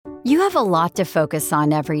You have a lot to focus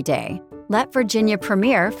on every day. Let Virginia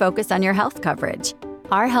Premier focus on your health coverage.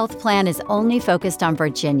 Our health plan is only focused on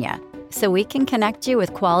Virginia, so we can connect you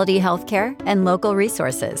with quality healthcare and local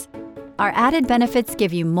resources. Our added benefits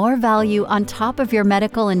give you more value on top of your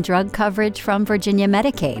medical and drug coverage from Virginia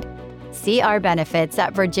Medicaid. See our benefits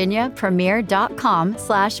at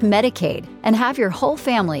virginiapremier.com/Medicaid and have your whole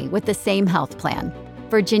family with the same health plan.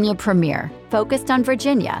 Virginia Premier, focused on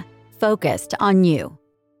Virginia, focused on you.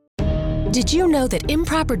 Did you know that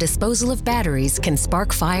improper disposal of batteries can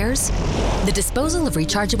spark fires? The disposal of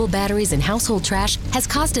rechargeable batteries in household trash has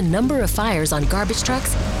caused a number of fires on garbage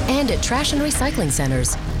trucks and at trash and recycling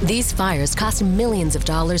centers. These fires cost millions of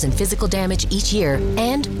dollars in physical damage each year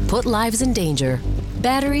and put lives in danger.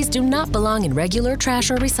 Batteries do not belong in regular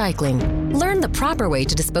trash or recycling. Learn the proper way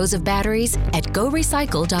to dispose of batteries at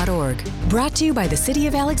gorecycle.org. Brought to you by the City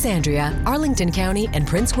of Alexandria, Arlington County, and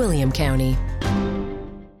Prince William County.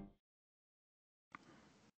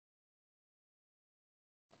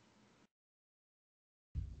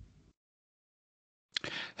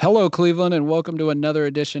 Hello, Cleveland, and welcome to another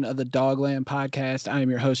edition of the Dogland Podcast. I am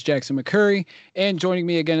your host, Jackson McCurry, and joining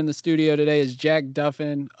me again in the studio today is Jack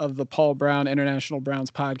Duffin of the Paul Brown International Browns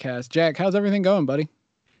Podcast. Jack, how's everything going, buddy?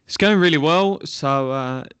 It's going really well.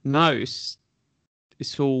 So, it's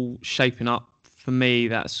all shaping up for me.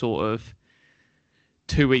 That sort of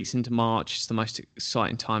 2 weeks into March is the most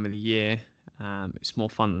exciting time of the year. It's more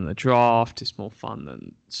fun than the draft. It's more fun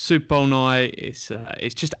than Super Bowl night. It's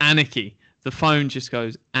just anarchy. The phone just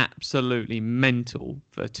goes absolutely mental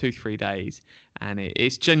for 2-3 days, and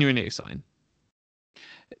it's genuinely exciting.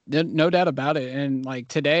 No doubt about it. And like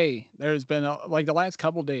today, there's been like the last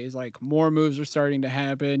couple days, like more moves are starting to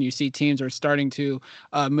happen. You see teams are starting to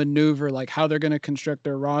maneuver like how they're going to construct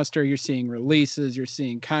their roster. You're seeing releases, you're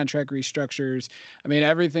seeing contract restructures. I mean,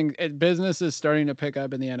 business is starting to pick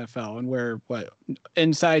up in the NFL, and we're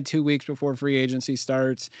inside 2 weeks before free agency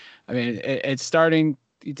starts. I mean, it's starting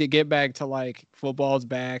to get back to like football's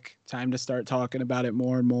back, time to start talking about it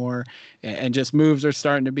more and more, and just moves are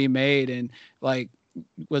starting to be made. And like,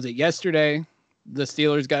 was it yesterday the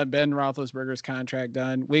Steelers got Ben Roethlisberger's contract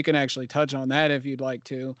done? We can actually touch on that if you'd like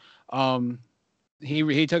to.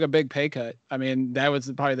 He took a big pay cut. I mean, that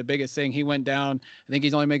was probably the biggest thing. He went down. I think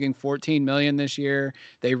he's only making $14 million this year.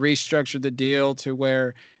 They restructured the deal to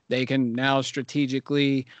where they can now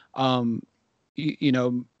strategically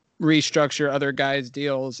restructure other guys'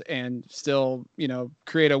 deals and still,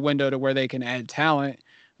 create a window to where they can add talent.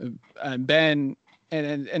 Ben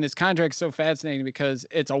and his contract's so fascinating because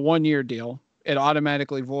it's a 1-year deal. It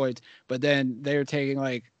automatically voids, but then they're taking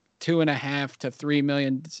like $2.5 to $3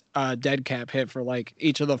 million dead cap hit for like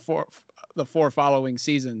each of the four following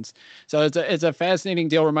seasons. So it's a fascinating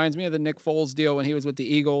deal. Reminds me of the Nick Foles deal when he was with the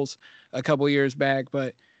Eagles a couple years back,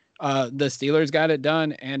 but the Steelers got it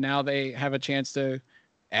done, and now they have a chance to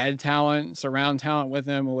add talent, surround talent with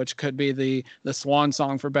him, which could be the swan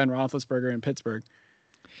song for Ben Roethlisberger in Pittsburgh.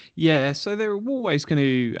 Yeah, so they're always going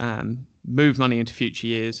to move money into future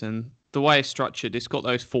years, and the way it's structured, it's got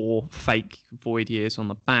those 4 fake void years on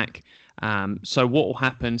the back. So what will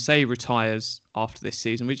happen, say he retires after this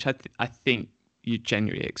season, which I think you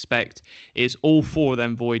genuinely expect, is all 4 of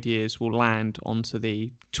them void years will land onto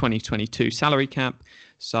the 2022 salary cap.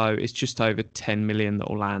 So it's just over 10 million that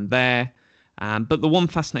will land there. But the one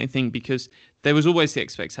fascinating thing, because there was always the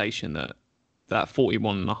expectation that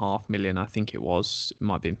 41.5 million, I think it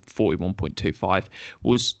might have been 41.25,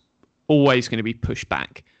 was always going to be pushed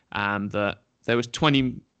back. That there was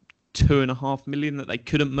 22.5 million that they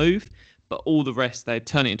couldn't move, but all the rest, they'd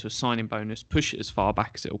turn it into a signing bonus, push it as far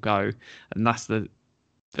back as it'll go. And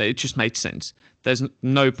it just made sense. There's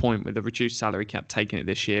no point with a reduced salary cap taking it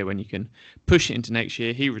this year when you can push it into next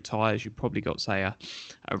year. He retires, you've probably got, say, a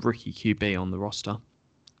rookie QB on the roster.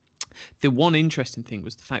 The one interesting thing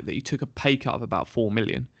was the fact that he took a pay cut of about 4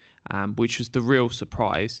 million, which was the real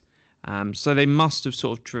surprise. So they must have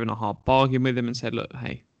sort of driven a hard bargain with him and said, look,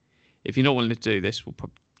 hey, if you're not willing to do this, we'll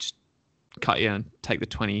probably just cut you and take the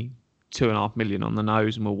 22.5 million on the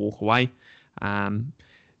nose and we'll walk away.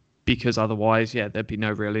 Because otherwise, there'd be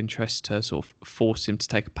no real interest to sort of force him to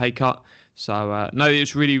take a pay cut. So, no,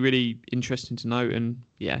 it's really, really interesting to note. And,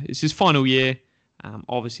 it's his final year.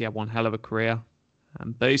 Obviously, had one hell of a career.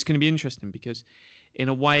 But it's going to be interesting because, in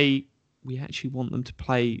a way, we actually want them to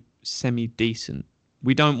play semi-decent.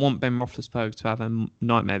 We don't want Ben Roethlisberger to have a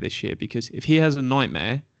nightmare this year, because if he has a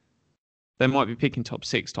nightmare, they might be picking top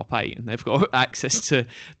 6, top 8, and they've got access to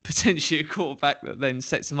potentially a quarterback that then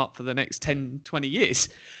sets them up for the next 10, 20 years.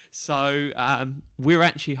 So we're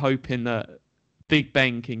actually hoping that Big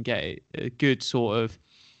Ben can get a good sort of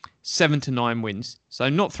 7 to 9 wins. So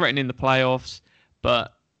not threatening the playoffs,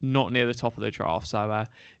 but not near the top of the draft. So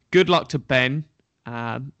good luck to Ben.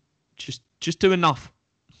 Just do enough.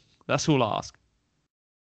 That's all I ask.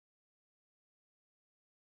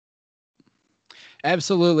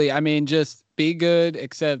 Absolutely. I mean, just be good,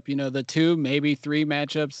 except, the 2, maybe 3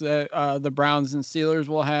 matchups that the Browns and Steelers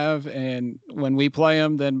will have. And when we play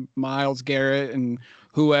them, then Myles Garrett and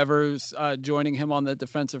whoever's joining him on the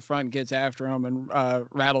defensive front gets after him and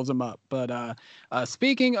rattles him up. But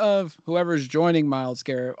speaking of whoever's joining Myles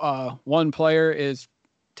Garrett, one player is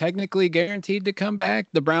technically guaranteed to come back.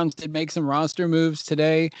 The Browns did make some roster moves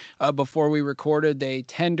today. Before we recorded, they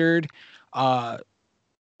tendered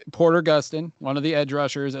Porter Gustin, one of the edge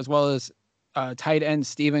rushers, as well as tight end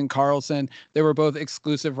Steven Carlson. They were both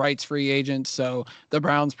exclusive rights free agents. So the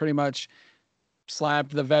Browns pretty much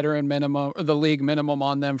slapped the veteran minimum or the league minimum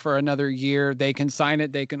on them for another year. They can sign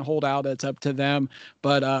it. They can hold out. It's up to them.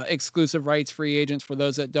 But exclusive rights free agents, for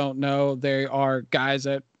those that don't know, they are guys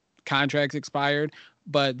that contracts expired,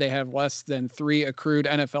 but they have less than 3 accrued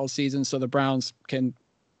NFL seasons. So the Browns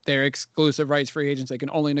they're exclusive rights free agents. They can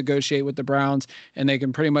only negotiate with the Browns, and they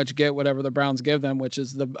can pretty much get whatever the Browns give them, which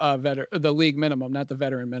is the league minimum, not the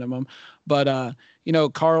veteran minimum. But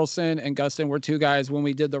Carlson and Gustin were 2 guys when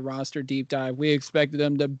we did the roster deep dive. We expected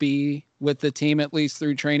them to be with the team at least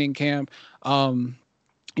through training camp.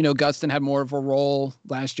 Gustin had more of a role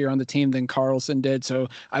last year on the team than Carlson did. So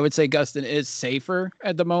I would say Gustin is safer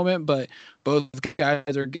at the moment, but both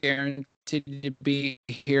guys are guaranteed to be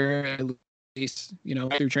here at least,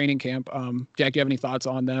 through training camp. Jack, do you have any thoughts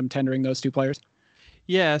on them tendering those 2 players?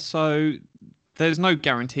 Yeah, so there's no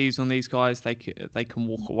guarantees on these guys. They can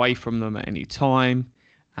walk away from them at any time,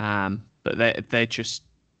 but they're just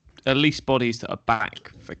at least bodies that are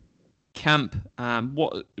back for camp.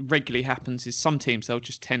 What regularly happens is some teams, they'll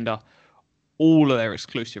just tender all of their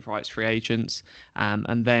exclusive rights free agents,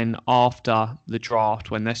 and then after the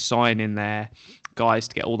draft, when they're signing their guys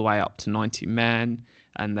to get all the way up to 90 men,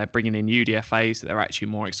 and they're bringing in UDFAs that they're actually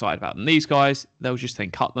more excited about than these guys, they'll just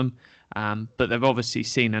then cut them. But they've obviously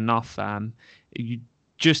seen enough.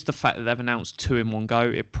 Just the fact that they've announced 2 in one go,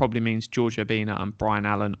 it probably means George Obina and Brian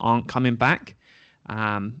Allen aren't coming back.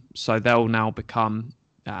 So they'll now become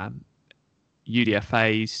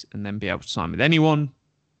UDFAs and then be able to sign with anyone.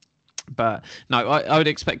 But no, I would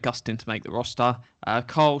expect Gustin to make the roster.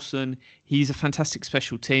 Carlson, he's a fantastic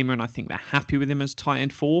special teamer, and I think they're happy with him as tight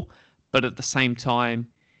end 4. But at the same time,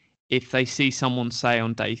 if they see someone, say,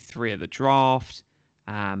 on day 3 of the draft,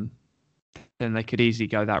 then they could easily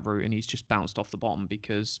go that route, and he's just bounced off the bottom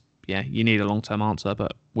because, you need a long-term answer.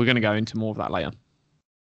 But we're going to go into more of that later.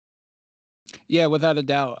 Yeah, without a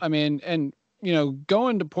doubt. I mean, and,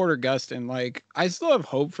 going to Porter Gustin, I still have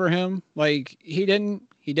hope for him. He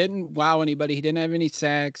didn't wow anybody. He didn't have any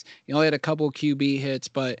sacks. He only had a couple QB hits,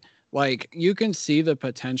 but you can see the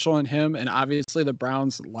potential in him, and obviously the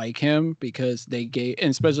Browns like him because they gave,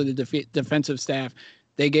 and especially the defensive staff,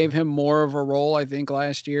 they gave him more of a role, I think,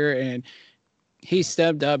 last year, and he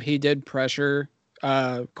stepped up. He did pressure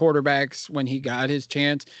quarterbacks when he got his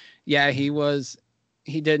chance. Yeah,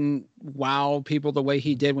 he didn't wow people the way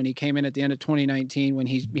he did when he came in at the end of 2019 when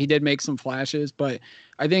he did make some flashes, but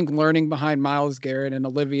I think learning behind Myles Garrett and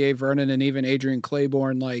Olivier Vernon and even Adrian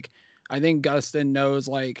Claiborne, I think Gustin knows,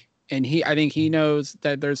 and I think he knows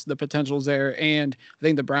that there's the potential's there, and I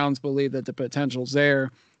think the Browns believe that the potential's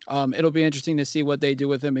there. It'll be interesting to see what they do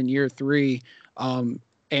with him in year 3,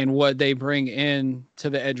 and what they bring in to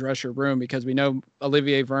the edge rusher room, because we know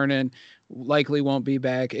Olivier Vernon likely won't be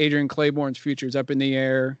back. Adrian Claiborne's future is up in the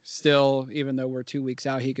air still, even though we're 2 weeks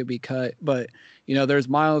out, he could be cut. But, there's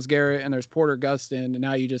Myles Garrett and there's Porter Gustin, and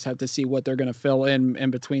now you just have to see what they're going to fill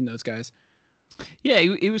in between those guys. Yeah,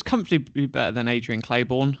 he was comfortably better than Adrian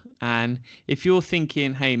Claiborne. And if you're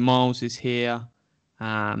thinking, hey, Myles is here,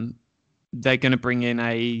 they're going to bring in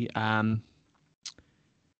a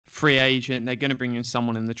free agent, they're going to bring in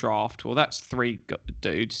someone in the draft. Well, that's 3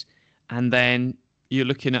 dudes. And then you're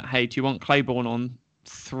looking at, hey, do you want Claiborne on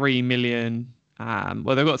 3 million?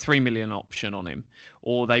 Well, they've got a 3 million option on him.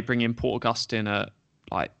 Or they bring in Porter Gustin at,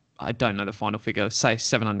 I don't know the final figure, say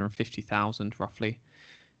 750,000 roughly.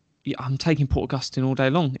 Yeah, I'm taking Porter Gustin all day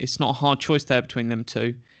long. It's not a hard choice there between them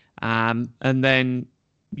 2. And then,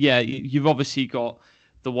 you've obviously got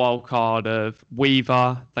the wild card of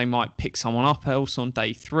Weaver. They might pick someone up else on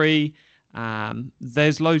day 3.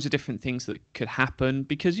 There's loads of different things that could happen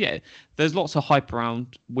because, there's lots of hype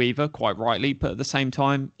around Weaver, quite rightly, but at the same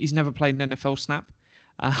time, he's never played an NFL snap.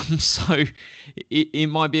 So it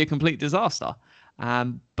might be a complete disaster.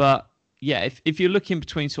 But if you're looking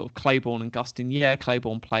between sort of Claiborne and Gustin,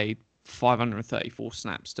 Claiborne played 534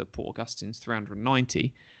 snaps to Port Augustine's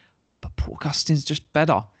 390, but Port Augustine's just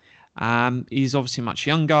better. He's obviously much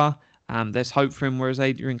younger. There's hope for him, whereas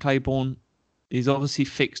Adrian Claiborne is obviously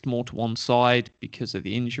fixed more to one side because of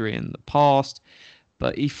the injury in the past.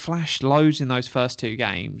 But he flashed loads in those first 2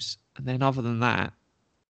 games. And then other than that,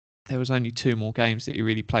 there was only 2 more games that he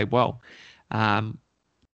really played well.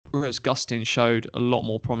 Whereas Gustin showed a lot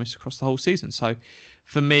more promise across the whole season. So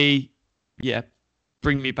for me, yeah,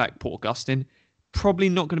 bring me back Port Augustine. Probably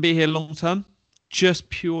not going to be here long term, just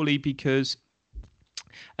purely because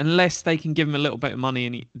unless they can give him a little bit of money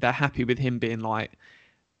and they're happy with him being like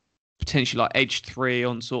potentially like age 3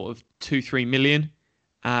 on sort of 2-3 million,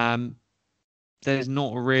 there's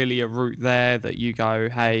not really a route there that you go,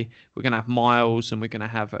 hey, we're going to have Miles and we're going to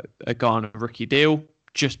have a guy on a rookie deal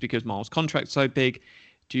just because Miles' contract's so big.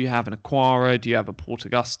 Do you have an Aquara? Do you have a Port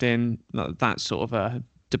Augustine? That's sort of a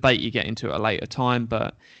debate you get into at a later time.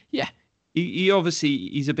 But yeah, he obviously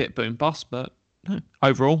he's a bit boom bust, but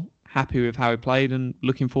overall happy with how he played and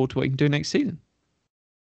looking forward to what he can do next season.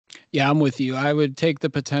 Yeah, I'm with you. I would take the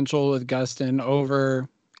potential with Gustin over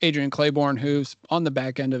Adrian Claiborne, who's on the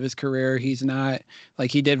back end of his career. He's not like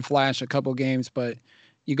he did flash a couple games, but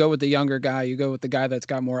you go with the younger guy, you go with the guy that's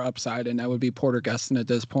got more upside, and that would be Porter Gustin at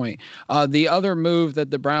this point. The other move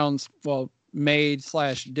that the Browns,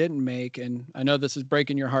 made/didn't make, and I know this is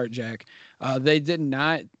breaking your heart, Jack, they did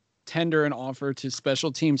not tender an offer to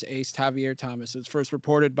special teams ace Javier Thomas. It was first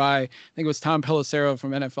reported by, I think it was Tom Pelissero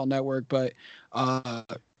from NFL Network, but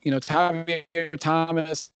Javier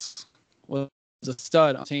Thomas was a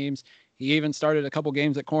stud on teams. He even started a couple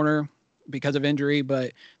games at corner because of injury,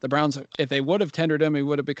 but the Browns, if they would have tendered him, he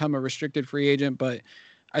would have become a restricted free agent. But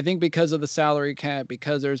I think because of the salary cap,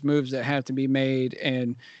 because there's moves that have to be made,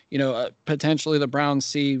 and potentially the Browns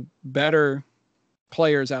see better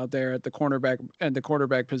players out there at the cornerback and the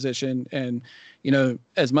quarterback position. And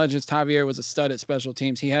as much as Javier was a stud at special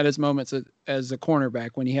teams, he had his moments as a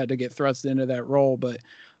cornerback when he had to get thrust into that role. But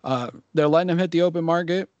they're letting him hit the open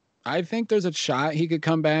market. I think there's a shot he could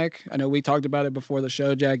come back. I know we talked about it before the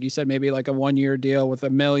show, Jack. You said maybe like a 1-year deal with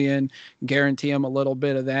 $1 million, guarantee him a little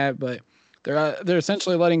bit of that, but they're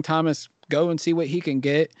essentially letting Thomas go and see what he can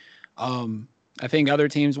get. I think other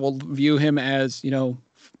teams will view him as, 4th,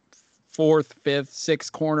 5th,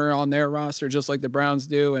 6th corner on their roster, just like the Browns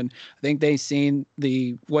do. And I think they've seen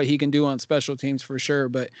what he can do on special teams for sure.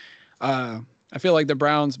 But I feel like the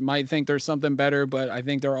Browns might think there's something better, but I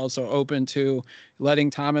think they're also open to letting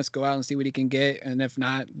Thomas go out and see what he can get. And if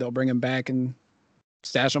not, they'll bring him back and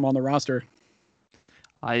stash him on the roster.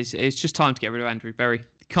 It's just time to get rid of Andrew Berry.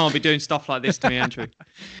 You can't be doing stuff like this to me, Andrew.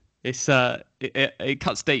 It's it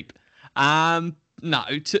cuts deep. No,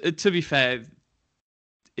 to be fair,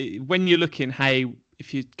 when you're looking, hey,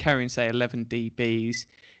 if you're carrying, say, 11 DBs,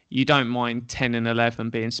 you don't mind 10 and 11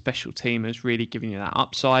 being special teamers, really giving you that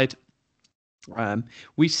upside.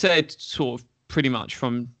 We said sort of pretty much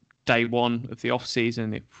from day one of the off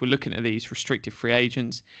season, if we're looking at these restricted free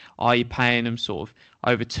agents, are you paying them sort of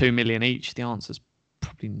over $2 million each? The answer is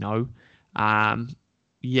probably no. Hodge,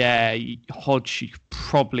 you could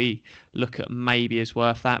probably look at maybe is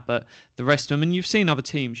worth that, but the rest of them, and you've seen other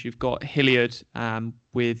teams, you've got Hilliard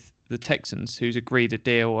with the Texans, who's agreed a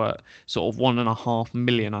deal at sort of $1.5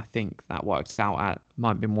 million. I think that works out at, might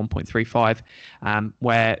have been 1.35,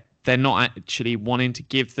 where they're not actually wanting to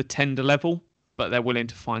give the tender level, but they're willing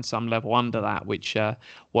to find some level under that, which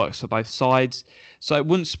works for both sides. So it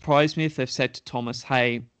wouldn't surprise me if they've said to Thomas,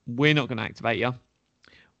 hey, we're not going to activate you.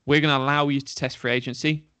 We're going to allow you to test free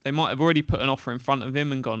agency. They might have already put an offer in front of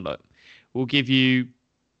him and gone, look, we'll give you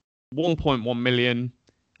 1.1 million.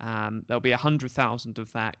 There'll be 100,000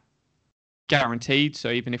 of that guaranteed. So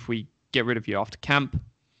even if we get rid of you after camp,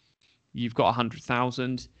 you've got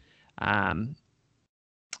 100,000.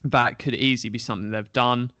 That could easily be something they've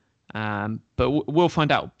done. But we'll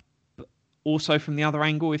find out. But also from the other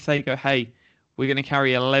angle, if they go, hey, we're going to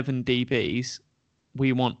carry 11 DBs,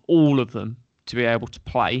 we want all of them to be able to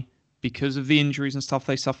play because of the injuries and stuff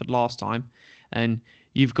they suffered last time. And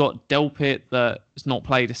you've got Delpit that's not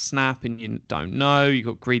played a snap and you don't know. You've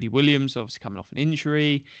got Greedy Williams obviously coming off an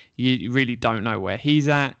injury. You really don't know where he's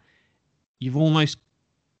at. You've almost,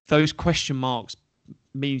 those question marks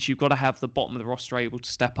means you've got to have the bottom of the roster able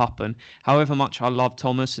to step up. And however much I love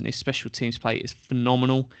Thomas and his special teams play is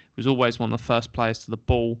phenomenal. He was always one of the first players to the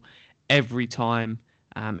ball every time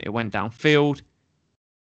it went downfield.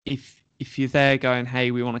 If you're there going,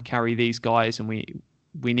 hey, we want to carry these guys and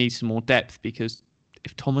we need some more depth, because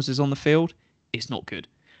if Thomas is on the field, it's not good.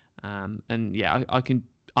 And yeah, I can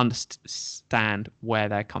understand where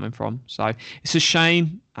they're coming from. So it's a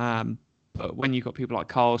shame. But when you've got people like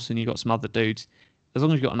Carlson, you've got some other dudes, as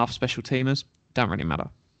long as you've got enough special teamers, don't really matter.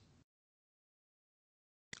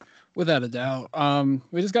 Without a doubt.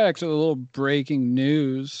 We just got actually a little breaking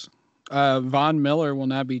news. Von Miller will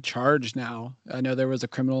not be charged now. I know there was a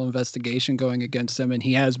criminal investigation going against him, and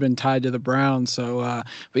he has been tied to the Browns. So it'll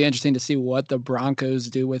be interesting to see what the Broncos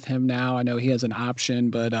do with him now. I know he has an option,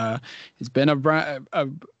 but he's been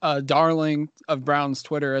a darling of Browns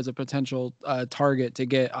Twitter as a potential target to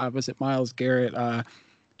get opposite Myles Garrett.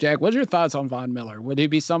 Jack, what's your thoughts on Von Miller? Would he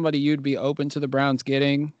be somebody you'd be open to the Browns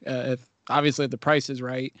getting if the price is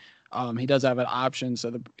right? He does have an option,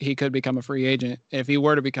 so he could become a free agent. If he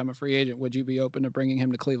were to become a free agent, would you be open to bringing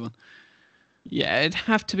him to Cleveland? Yeah, it'd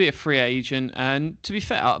have to be a free agent. And to be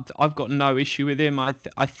fair, I've got no issue with him. I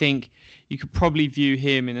think you could probably view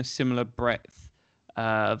him in a similar breadth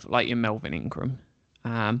of like your Melvin Ingram.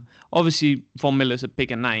 Obviously, Von Miller's a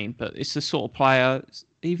bigger name, but it's the sort of player,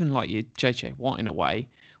 even like your JJ Watt in a way,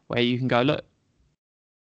 where you can go, look,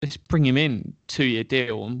 let's bring him in, 2-year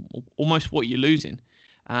deal, and almost what you're losing.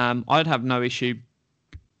 I'd have no issue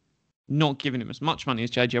not giving him as much money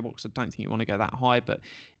as JJ Watt, because I don't think you want to go that high. But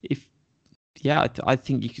I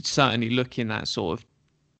think you could certainly look in that sort of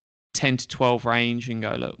 10 to 12 range and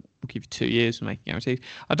go, look, we'll give you 2 years and make a guarantee.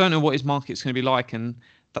 I don't know what his market's going to be like, and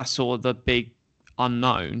that's sort of the big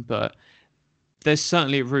unknown. But there's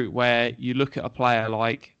certainly a route where you look at a player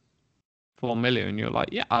like Von Miller and you're like,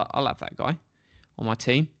 yeah, I'll have that guy on my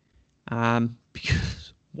team.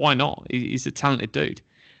 Because why not? He's a talented dude.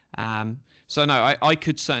 So no, I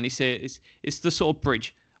could certainly see it. It's the sort of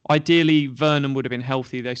bridge. Ideally, Vernon would have been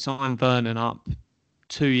healthy. They signed Vernon up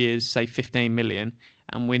 2 years, say 15 million,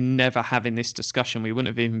 and we're never having this discussion. We wouldn't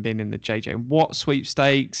have even been in the JJ Watt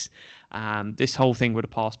sweepstakes. This whole thing would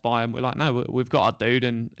have passed by, and we're like, no, we've got our dude,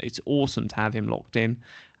 and it's awesome to have him locked in.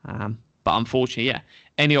 But unfortunately, yeah,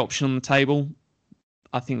 any option on the table,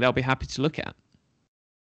 I think they'll be happy to look at.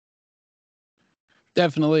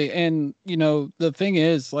 Definitely. And, the thing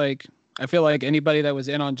is, like, I feel like anybody that was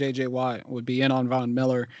in on JJ Watt would be in on Von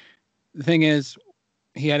Miller. The thing is,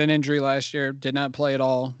 he had an injury last year, did not play at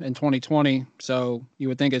all in 2020. So you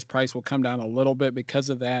would think his price will come down a little bit because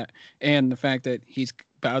of that. And the fact that he's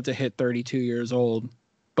about to hit 32 years old.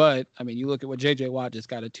 But, I mean, you look at what JJ Watt just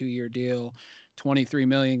got, a 2-year deal, $23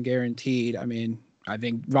 million guaranteed. I mean, I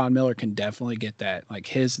think Von Miller can definitely get that. Like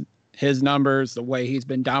his numbers, the way he's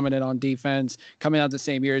been dominant on defense, coming out the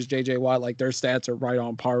same year as JJ Watt, like their stats are right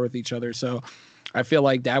on par with each other. So I feel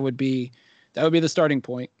like that would be the starting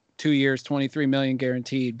point. 2 years, $23 million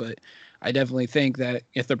guaranteed. But I definitely think that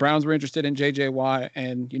if the Browns were interested in JJ Watt,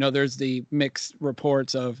 and there's the mixed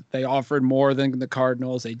reports of they offered more than the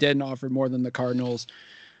Cardinals, they didn't offer more than the Cardinals.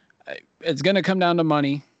 It's going to come down to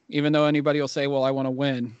money, even though anybody will say, well, I want to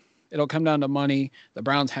win. It'll come down to money. The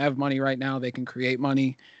Browns have money right now. They can create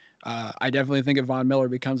money. I definitely think if Von Miller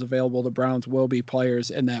becomes available, the Browns will be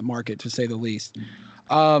players in that market, to say the least.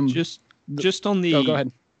 Just on the go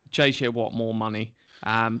ahead. JJ Watt more money,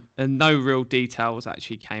 and no real details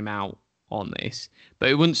actually came out on this, but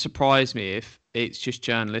it wouldn't surprise me if it's just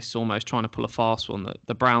journalists almost trying to pull a fast one that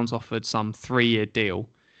the Browns offered some 3-year deal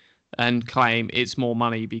and claim it's more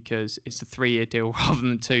money because it's a 3-year deal rather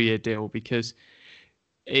than a 2-year deal, because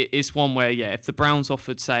it's one where, yeah, if the Browns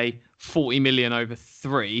offered, say, 40 million over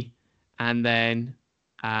 3, and then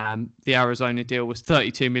the Arizona deal was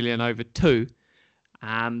 32 million over 2,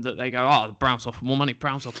 that they go, oh, the Browns offer more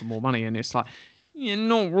money. And it's like, yeah,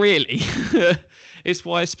 not really. It's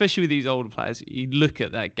why, especially with these older players, you look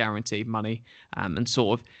at that guaranteed money and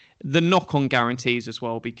sort of the knock-on guarantees as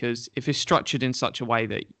well, because if it's structured in such a way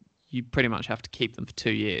that you pretty much have to keep them for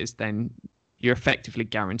 2 years, then you're effectively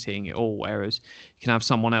guaranteeing it all. Whereas you can have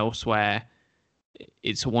someone else where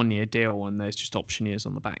it's a 1-year deal and there's just option years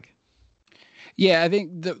on the back. Yeah, I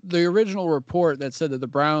think the original report that said that the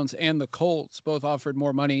Browns and the Colts both offered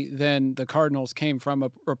more money than the Cardinals came from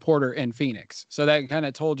a reporter in Phoenix. So that kind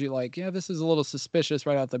of told you, like, yeah, this is a little suspicious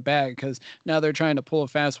right out the bat, because now they're trying to pull a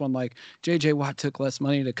fast one, like JJ Watt took less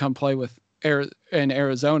money to come play with in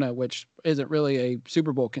Arizona, which isn't really a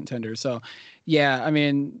Super Bowl contender. So, yeah, I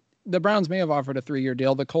mean, the Browns may have offered a 3-year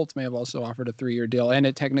deal. The Colts may have also offered a 3-year deal, and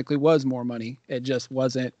it technically was more money. It just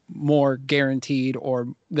wasn't more guaranteed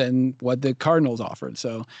than what the Cardinals offered.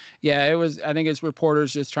 So, yeah, it was. I think it's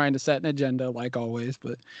reporters just trying to set an agenda, like always.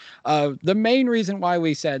 But the main reason why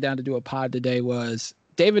we sat down to do a pod today was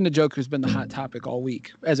David Njoku has been the hot topic all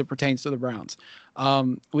week as it pertains to the Browns.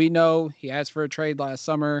 We know he asked for a trade last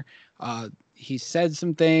summer. He said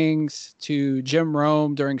some things to Jim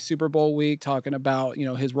Rome during Super Bowl week, talking about,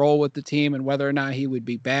 his role with the team and whether or not he would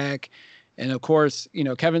be back. And of course,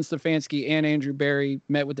 Kevin Stefanski and Andrew Berry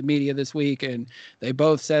met with the media this week, and they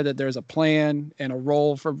both said that there's a plan and a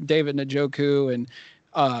role for David Njoku. And,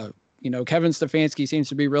 Kevin Stefanski seems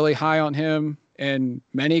to be really high on him. And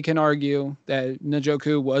many can argue that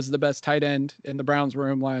Njoku was the best tight end in the Browns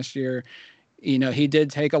room last year. He did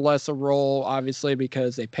take a lesser role, obviously,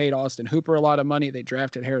 because they paid Austin Hooper a lot of money. They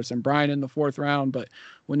drafted Harrison Bryant in the 4th round. But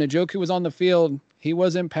when Njoku was on the field, he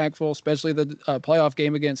was impactful, especially the playoff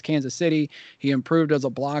game against Kansas City. He improved as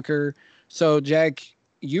a blocker. So, Jack,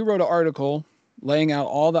 you wrote an article laying out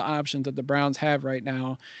all the options that the Browns have right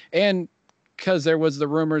now. And because there was the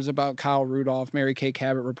rumors about Kyle Rudolph, Mary Kay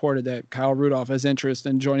Cabot reported that Kyle Rudolph has interest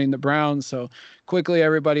in joining the Browns. So quickly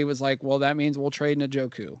everybody was like, well, that means we'll trade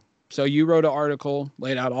Njoku. So you wrote an article,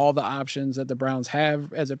 laid out all the options that the Browns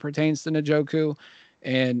have as it pertains to Njoku,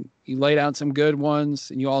 and you laid out some good ones,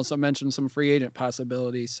 and you also mentioned some free agent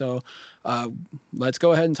possibilities. So let's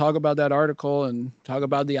go ahead and talk about that article and talk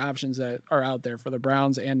about the options that are out there for the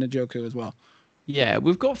Browns and Njoku as well. Yeah,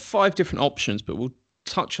 we've got 5 different options, but we'll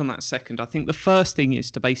touch on that second. I think the first thing is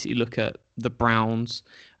to basically look at the Browns,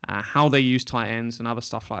 how they use tight ends and other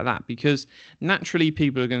stuff like that, because naturally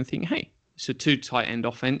people are going to think, hey, it's a 2 tight end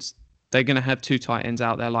offense. They're going to have 2 tight ends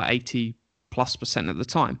out there like 80+% of the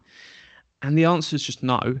time. And the answer is just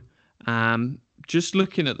no. Just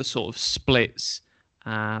looking at the sort of splits,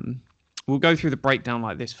 we'll go through the breakdown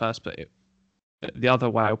like this first, but the other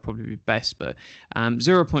way will probably be best. But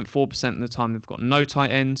 0.4% of the time they've got no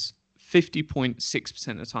tight ends. 50.6%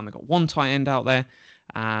 of the time they've got 1 tight end out there.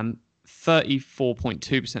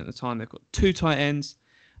 34.2% of the time they've got 2 tight ends.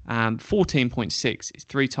 14.6 is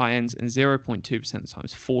 3 tight ends, and 0.2% of the time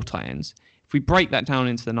is 4 tight ends. If we break that down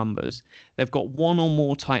into the numbers, they've got 1 or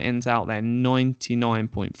more tight ends out there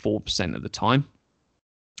 99.4% of the time.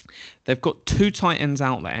 They've got 2 tight ends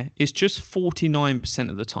out there. It's just 49%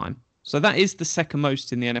 of the time. So that is the second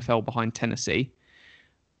most in the NFL behind Tennessee,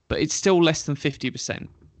 but it's still less than 50%.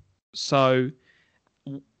 So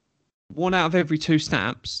 1 out of every 2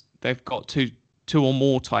 snaps, they've got two or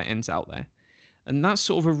more tight ends out there. And that's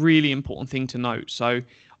sort of a really important thing to note. So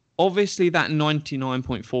obviously that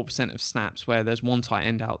 99.4% of snaps where there's 1 tight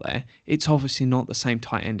end out there, it's obviously not the same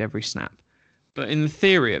tight end every snap. But in the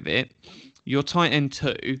theory of it, your tight end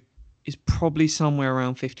 2 is probably somewhere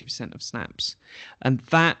around 50% of snaps. And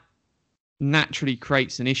that naturally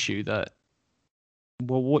creates an issue that,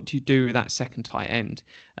 well, what do you do with that second tight end?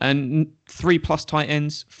 And 3+ tight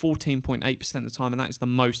ends, 14.8% of the time, and that is the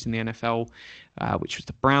most in the NFL, which was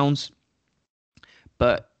the Browns.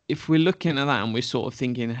 But if we're looking at that and we're sort of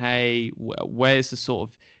thinking, hey, where's the sort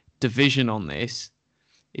of division on this?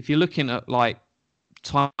 If you're looking at like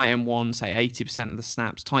tight end 1, say 80% of the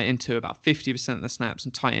snaps, tight end 2 about 50% of the snaps,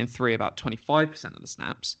 and tight end 3 about 25% of the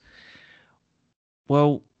snaps,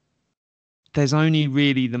 well, there's only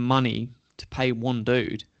really the money to pay 1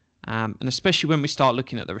 dude. And especially when we start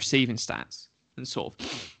looking at the receiving stats and sort of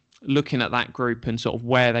looking at that group and sort of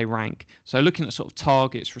where they rank. So looking at sort of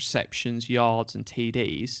targets, receptions, yards, and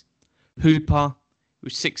TDs, Hooper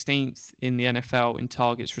was 16th in the NFL in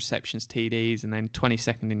targets, receptions, TDs, and then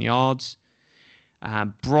 22nd in yards.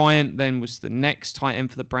 Bryant then was the next tight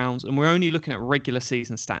end for the Browns, and we're only looking at regular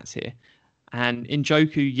season stats here. And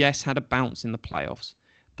Njoku, yes, had a bounce in the playoffs,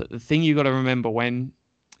 but the thing you got to remember when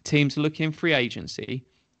teams are looking free agency,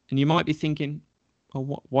 and you might be thinking,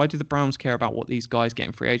 well, why do the Browns care about what these guys get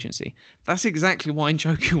in free agency? That's exactly why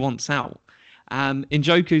Njoku wants out.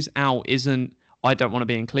 Njoku's out isn't, I don't want to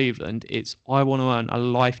be in Cleveland. It's, I want to earn a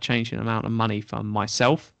life-changing amount of money for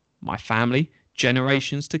myself, my family,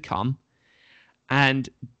 generations to come. And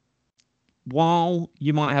while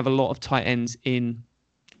you might have a lot of tight ends in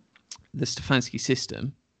the Stefanski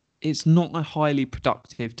system, it's not a highly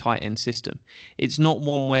productive tight end system. It's not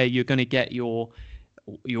one where you're going to get your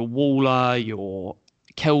Waller, your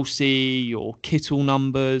Kelsey, your Kittle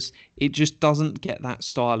numbers. It just doesn't get that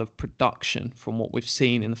style of production from what we've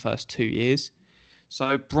seen in the first 2 years.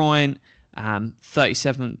 So Bryant,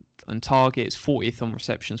 37th on targets, 40th on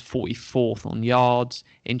receptions, 44th on yards.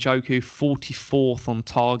 Njoku, 44th on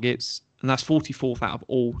targets, and that's 44th out of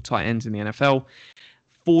all tight ends in the NFL.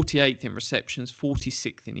 48th in receptions,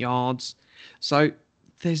 46th in yards. So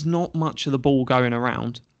there's not much of the ball going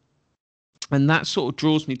around. And that sort of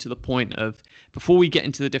draws me to the point of, before we get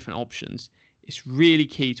into the different options, it's really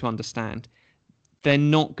key to understand they're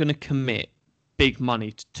not going to commit big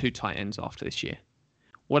money to 2 tight ends after this year.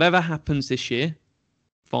 Whatever happens this year,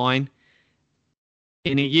 fine.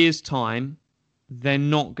 In a year's time, they're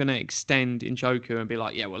not going to extend Njoku and be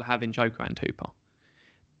like, yeah, we'll have Njoku and Hooper.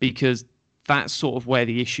 Because that's sort of where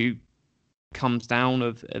the issue comes down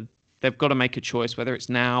of they've got to make a choice, whether it's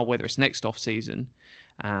now, whether it's next off season,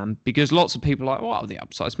 because lots of people are like, well, the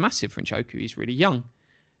upside's massive for Njoku. He's really young.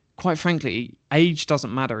 Quite frankly, age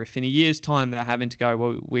doesn't matter. If in a year's time they're having to go,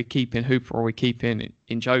 well, we're keeping Hooper or we're keeping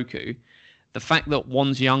Njoku, the fact that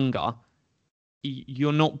one's younger,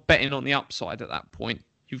 you're not betting on the upside at that point.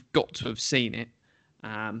 You've got to have seen it.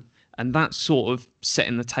 And that's sort of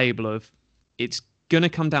setting the table of it's going to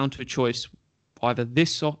come down to a choice either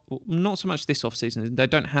not so much this off-season. They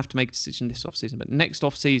don't have to make a decision this off-season, but next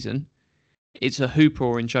off-season, it's a Hooper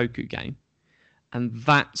or Njoku game. And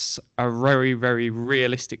that's a very, very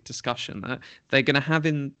realistic discussion that they're going to have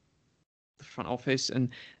in the front office, and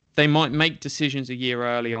they might make decisions a year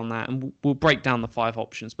early on that, and we'll break down the 5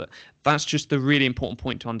 options. But that's just the really important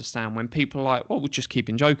point to understand when people are like, well, we'll just keep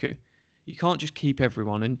Njoku. You can't just keep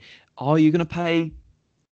everyone. And are you going to pay,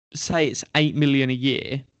 say it's $8 million a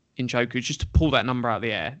year in Njoku, just to pull that number out of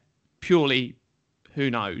the air? Purely,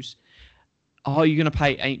 who knows? Are you going to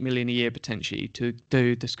pay $8 million a year potentially to a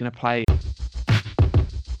dude that's going to play?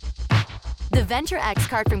 The Venture X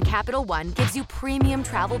card from Capital One gives you premium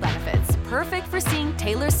travel benefits, perfect for seeing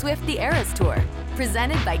Taylor Swift The Eras Tour.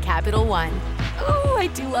 Presented by Capital One. Oh, I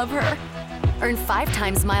do love her. Earn 5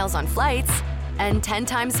 times miles on flights and 10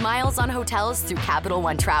 times miles on hotels through Capital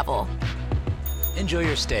One Travel. Enjoy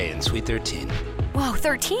your stay in Suite 13. Whoa,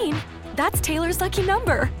 13? That's Taylor's lucky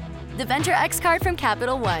number. The Venture X card from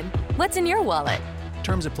Capital One. What's in your wallet?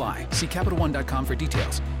 Terms apply. See CapitalOne.com for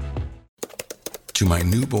details. To my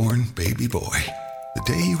newborn baby boy, the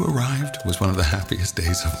day you arrived was one of the happiest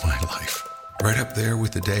days of my life. Right up there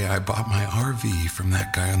with the day I bought my RV from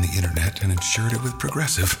that guy on the internet and insured it with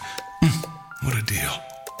Progressive. What a deal.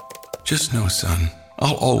 Just know, son,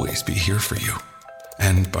 I'll always be here for you.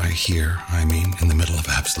 And by here, I mean in the middle of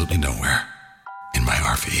absolutely nowhere. In my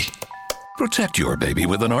RV. Protect your baby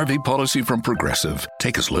with an RV policy from Progressive.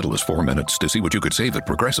 Take as little as 4 minutes to see what you could save at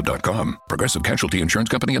Progressive.com. Progressive Casualty Insurance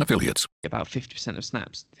Company and Affiliates. About 50% of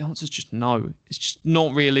snaps. The answer is just no. It's just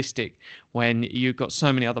not realistic when you've got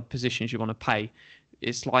so many other positions you want to pay.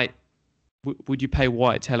 It's like, would you pay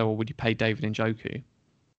Wyatt Teller or would you pay David Njoku?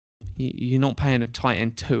 You're not paying a tight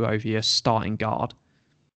end 2 over your starting guard.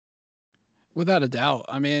 Without a doubt.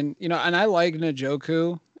 I mean, and I like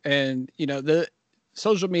Njoku, and, the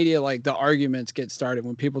social media, like the arguments get started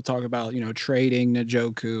when people talk about, trading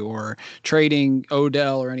Njoku or trading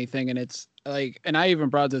Odell or anything. And it's like, and I even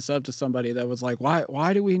brought this up to somebody that was like, why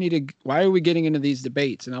are we getting into these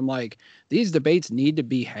debates? And I'm like, these debates need to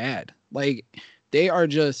be had. Like, they are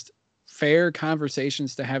just fair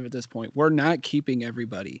conversations to have at this point. We're not keeping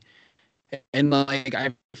everybody. And like,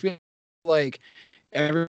 I feel like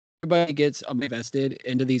everybody gets invested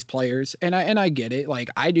into these players, and I get it. Like,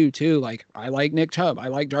 I do too. Like, I like Nick Chubb, I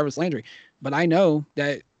like Jarvis Landry, but I know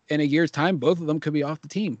that in a year's time, both of them could be off the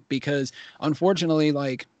team because, unfortunately,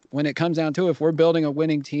 like when it comes down to it, if we're building a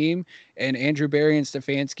winning team, and Andrew Berry and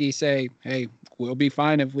Stefanski say, "Hey, we'll be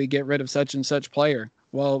fine if we get rid of such and such player,"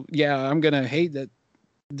 well, yeah, I'm gonna hate that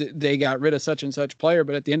they got rid of such and such player,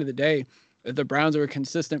 but at the end of the day, if the Browns are a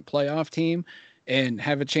consistent playoff team and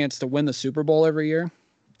have a chance to win the Super Bowl every year,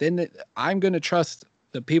 then I'm going to trust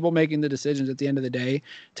the people making the decisions at the end of the day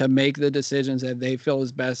to make the decisions that they feel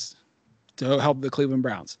is best to help the Cleveland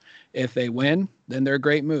Browns. If they win, then they're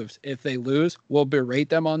great moves. If they lose, we'll berate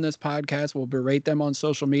them on this podcast. We'll berate them on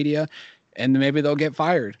social media, and maybe they'll get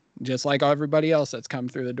fired, just like everybody else that's come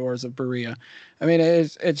through the doors of Berea. I mean,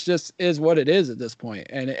 it's just is what it is at this point,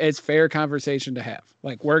 and it's fair conversation to have.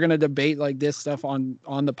 Like, we're going to debate like this stuff on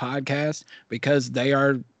the podcast because they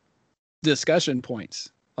are discussion points.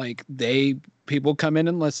 Like, people come in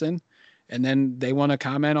and listen, and then they want to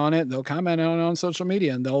comment on it. They'll comment on it on social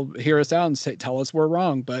media, and they'll hear us out and tell us we're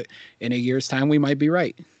wrong. But in a year's time, we might be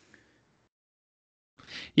right.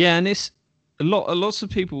 Yeah, and it's lots of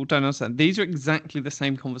people don't understand. These are exactly the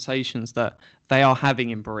same conversations that they are having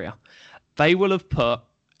in Berea. They will have put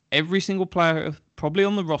every single player probably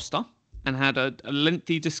on the roster and had a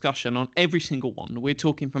lengthy discussion on every single one. We're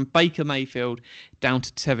talking from Baker Mayfield down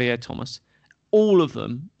to Tevye Thomas. All of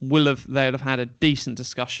them they'd have had a decent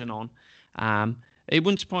discussion on. It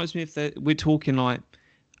wouldn't surprise me if we're talking like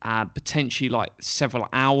potentially like several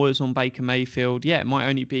hours on Baker Mayfield. Yeah, it might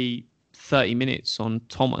only be 30 minutes on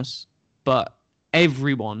Thomas, but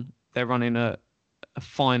everyone they're running a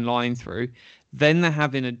fine line through. Then they're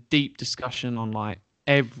having a deep discussion on like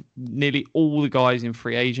nearly all the guys in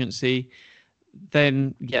free agency.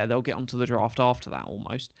 Then yeah, they'll get onto the draft after that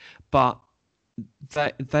almost, but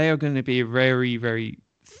they are going to be a very, very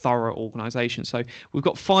thorough organization. So we've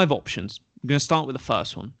got 5 options. I'm going to start with the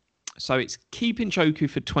first one. So it's keep Njoku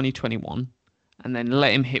for 2021 and then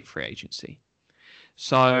let him hit free agency.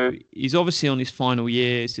 So he's obviously on his final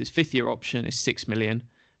year. It's his 5th-year option. It's $6 million.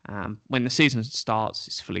 When the season starts,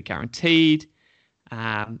 it's fully guaranteed.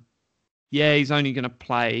 He's only going to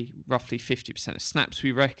play roughly 50% of snaps,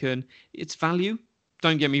 we reckon. It's value.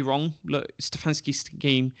 Don't get me wrong. Look, Stefanski's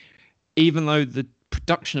scheme, even though the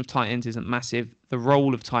production of tight ends isn't massive, the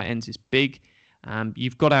role of tight ends is big.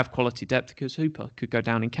 You've got to have quality depth because Hooper could go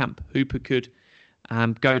down in camp. Hooper could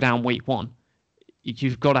go down week 1.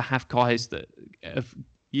 You've got to have guys that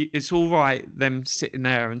it's all right them sitting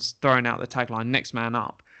there and throwing out the tagline next man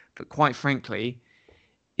up, but quite frankly,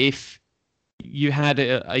 if you had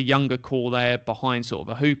a younger core there behind sort of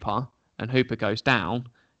a Hooper and Hooper goes down,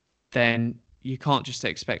 then you can't just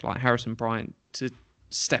expect like Harrison Bryant to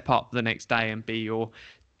step up the next day and be your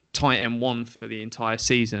tight end 1 for the entire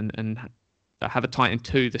season and have a tight end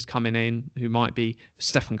 2 that's coming in who might be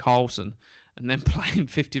Stefan Carlson and then playing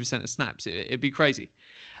 50% of snaps. It'd be crazy.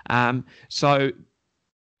 So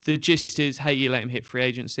the gist is, hey, you let him hit free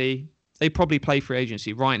agency. They probably play free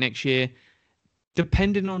agency right next year.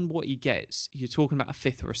 Depending on what he gets, you're talking about a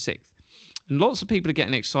 5th or a 6th. And lots of people are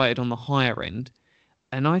getting excited on the higher end.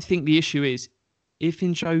 And I think the issue is if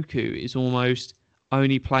Njoku is almost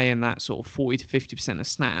only playing that sort of 40 to 50% of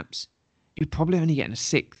snaps, you're probably only getting a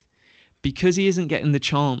 6th. Because he isn't getting the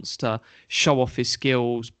chance to show off his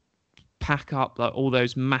skills, pack up like all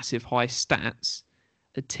those massive high stats,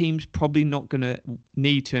 the team's probably not going to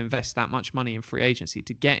need to invest that much money in free agency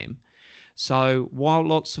to get him. So while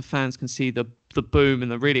lots of fans can see the boom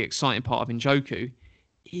and the really exciting part of Njoku,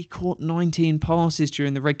 he caught 19 passes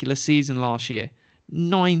during the regular season last year.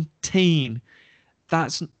 19.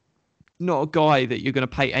 That's not a guy that you're going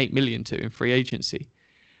to pay $8 million to in free agency.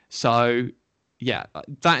 So, yeah,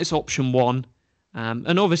 that is option 1.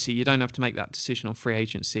 And obviously, you don't have to make that decision on free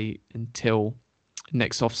agency until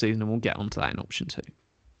next offseason, and we'll get onto that in option 2.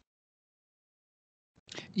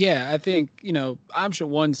 Yeah, I think, option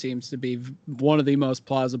 1 seems to be one of the most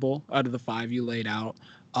plausible out of the 5 you laid out.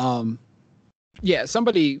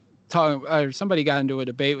 Somebody got into a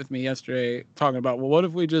debate with me yesterday talking about, well, what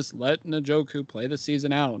if we just let Njoku play the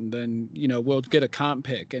season out and then, we'll get a comp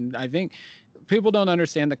pick. And I think people don't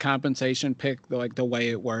understand the compensation pick, like the way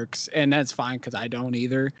it works. And that's fine because I don't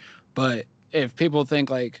either. But if people think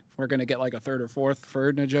like we're going to get like a 3rd or 4th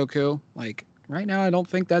for Njoku, like, right now, I don't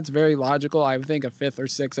think that's very logical. I would think a 5th or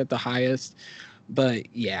 6th at the highest.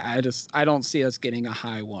 But yeah, I don't see us getting a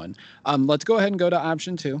high one. Let's go ahead and go to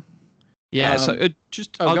option 2. Yeah,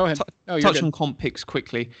 I'll go ahead. Touch on comp picks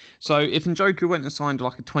quickly. So if Njoku went and signed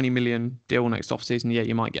like a $20 million deal next offseason,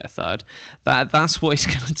 you might get a 3rd. That's what it's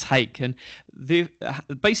going to take. And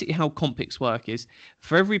basically how comp picks work is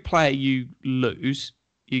for every player you lose,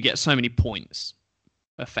 you get so many points.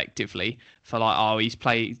 Effectively for like, he's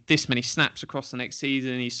played this many snaps across the next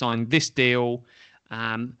season, he signed this deal,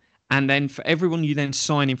 and then for everyone you then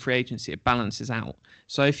sign in free agency, it balances out.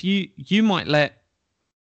 So if you might let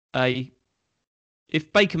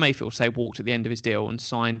if Baker Mayfield say walked at the end of his deal and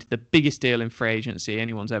signed the biggest deal in free agency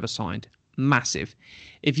anyone's ever signed, massive.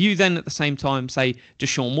 If you then at the same time say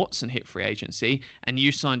Deshaun Watson hit free agency and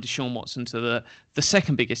you signed Deshaun Watson to the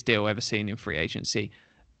second biggest deal ever seen in free agency,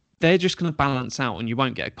 they're just going to balance out and you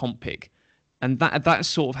won't get a comp pick. And that's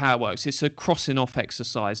sort of how it works. It's a crossing off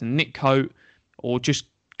exercise. And Nick Coate, or just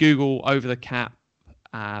Google over the cap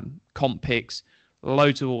comp picks,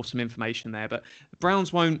 loads of awesome information there. But the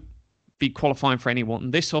Browns won't be qualifying for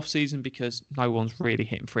anyone this offseason because no one's really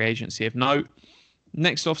hitting free agency of note.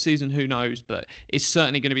 Next offseason, who knows? But it's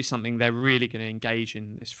certainly going to be something they're really going to engage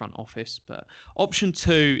in this front office. But option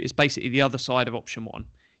 2 is basically the other side of option 1.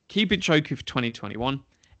 Keep Njoku for 2021.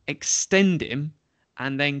 Extend him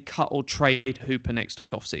and then cut or trade Hooper next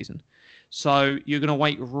offseason. So you're going to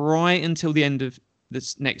wait right until the end of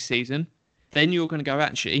this next season. Then you're going to go,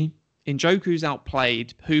 actually, Njoku's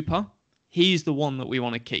outplayed Hooper. He's the one that we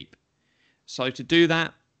want to keep. So to do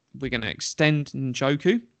that, we're going to extend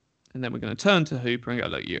Njoku and then we're going to turn to Hooper and go,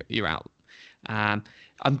 look, you're out. I'm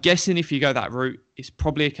guessing if you go that route, it's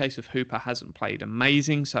probably a case of Hooper hasn't played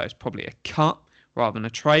amazing. So it's probably a cut rather than a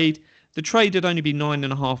trade. The trade would only be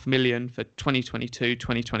 $9.5 million for 2022,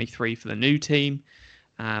 2023 for the new team.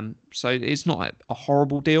 So it's not a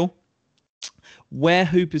horrible deal. Where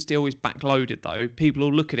Hooper's deal is backloaded, though, people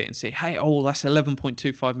will look at it and say, hey, that's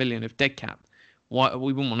 $11.25 million of dead cap. Why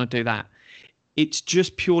we wouldn't want to do that? It's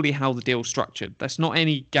just purely how the deal's structured. There's not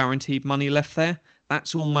any guaranteed money left there.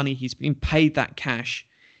 That's all money. He's been paid that cash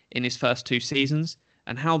in his first 2 seasons.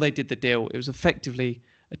 And how they did the deal, it was effectively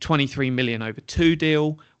a $23 million over 2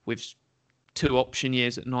 deal with 2 option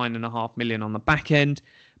years at $9.5 million on the back end.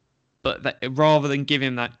 But rather than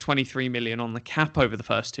giving that $23 million on the cap over the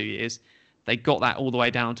first 2 years, They got that all the way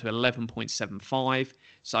down to 11.75.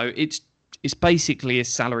 So it's basically his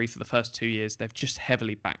salary for the first 2 years. They've just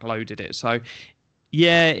heavily backloaded it. So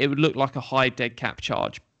yeah, it would look like a high dead cap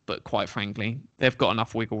charge, but quite frankly, they've got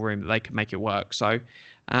enough wiggle room that they can make it work. So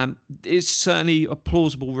it's certainly a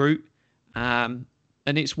plausible route. And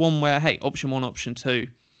it's one where, hey, option one, option two.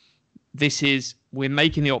 We're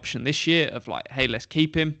making the option this year of like, hey, let's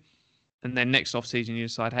keep him. And then next offseason, you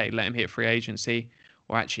decide, hey, let him hit free agency,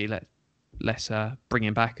 or actually let's bring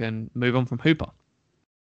him back and move on from Hooper.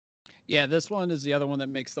 Yeah, this one is the other one that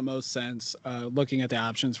makes the most sense. Looking at the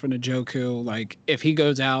options for Njoku, like if he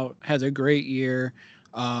goes out, has a great year,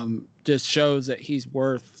 just shows that he's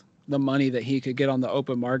worth the money that he could get on the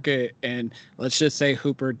open market. And let's just say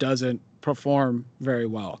Hooper doesn't perform very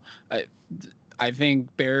well. I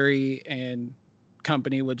think Barry and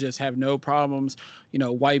company would just have no problems,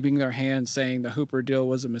 wiping their hands, saying the Hooper deal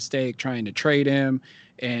was a mistake, trying to trade him,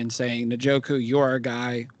 and saying, Njoku, you're our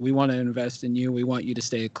guy. We want to invest in you. We want you to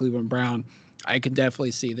stay at Cleveland Brown. I can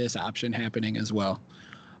definitely see this option happening as well.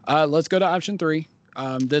 Let's go to option 3.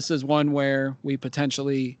 This is one where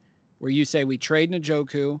you say we trade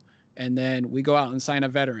Njoku and then we go out and sign a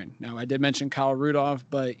veteran. Now, I did mention Kyle Rudolph,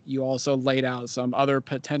 but you also laid out some other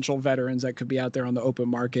potential veterans that could be out there on the open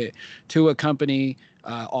market to accompany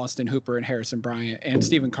Austin Hooper and Harrison Bryant and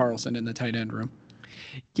Steven Carlson in the tight end room.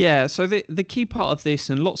 Yeah, so the key part of this,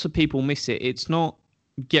 and lots of people miss it, it's not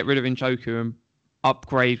get rid of Njoku and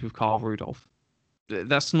upgrade with Kyle Rudolph.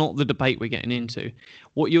 That's not the debate we're getting into.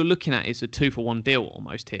 What you're looking at is a 2-for-1 deal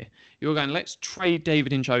almost here. You're going, let's trade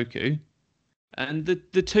David Njoku. And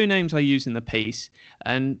the two names I use in the piece,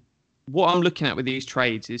 and what I'm looking at with these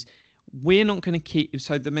trades is we're not going to keep...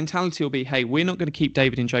 So the mentality will be, hey, we're not going to keep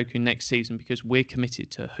David Njoku next season because we're committed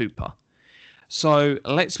to Hooper. So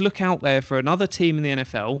let's look out there for another team in the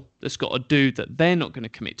NFL that's got a dude that they're not going to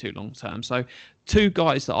commit to long term. So two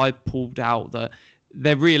guys that I pulled out that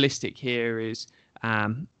they're realistic here is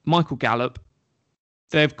Michael Gallup.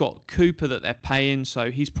 They've got Cooper that they're paying,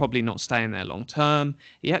 so he's probably not staying there long term.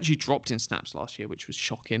 He actually dropped in snaps last year, which was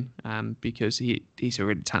shocking because he's a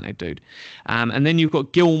really talented dude. And then you've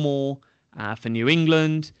got Gilmore for New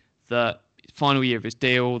England, the final year of his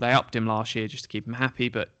deal. They upped him last year just to keep him happy,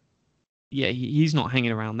 but yeah, he's not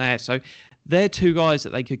hanging around there. So they're two guys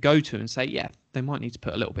that they could go to and say, yeah, they might need to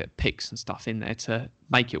put a little bit of picks and stuff in there to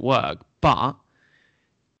make it work. But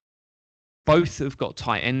both have got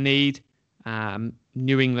tight end need.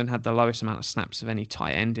 New England had the lowest amount of snaps of any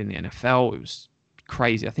tight end in the NFL. It was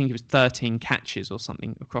crazy. I think it was 13 catches or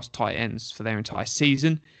something across tight ends for their entire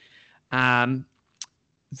season.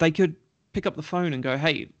 They could pick up the phone and go,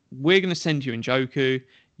 hey, we're going to send you Njoku.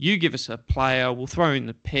 You give us a player, we'll throw in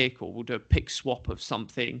the pick, or we'll do a pick swap of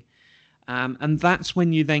something. And that's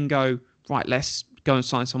when you then go, right, let's go and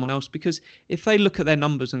sign someone else. Because if they look at their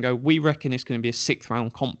numbers and go, we reckon it's going to be a 6th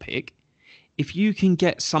round comp pick, if you can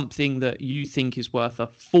get something that you think is worth a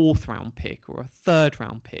 4th round pick or a 3rd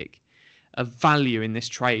round pick of value in this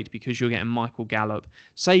trade because you're getting Michael Gallup,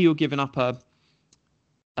 say you're giving up a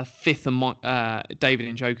 5th of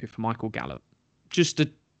David Njoku for Michael Gallup,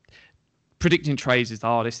 predicting trades is the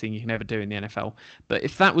hardest thing you can ever do in the NFL. But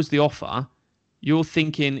if that was the offer, you're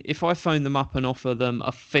thinking, if I phone them up and offer them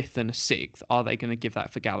a 5th and a 6th, are they going to give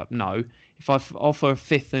that for Gallup? No. If I offer a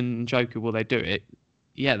 5th and Njoku, will they do it?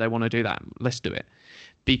 Yeah, they want to do that. Let's do it.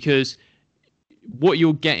 Because what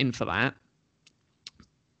you're getting for that,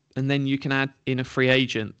 and then you can add in a free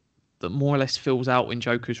agent that more or less fills out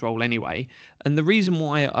Njoku's role anyway. And the reason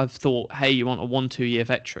why I've thought, hey, you want a 1-2 year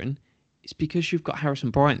veteran, it's because you've got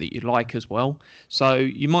Harrison Bryant that you like as well. So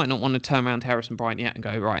you might not want to turn around to Harrison Bryant yet and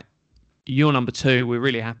go, right, you're number 2. We're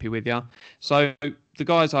really happy with you. So the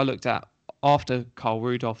guys I looked at after Kyle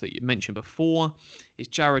Rudolph that you mentioned before is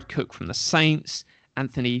Jared Cook from the Saints,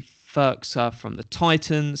 Anthony Ferkser from the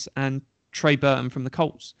Titans, and Trey Burton from the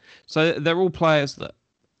Colts. So they're all players that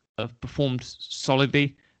have performed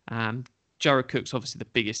solidly. Jared Cook's obviously the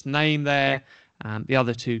biggest name there. The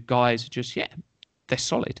other two guys are just, they're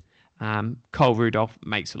solid. Kyle Rudolph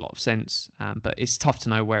makes a lot of sense, but it's tough to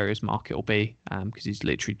know where his market will be because he's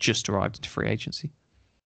literally just arrived into free agency.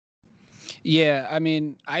 Yeah, I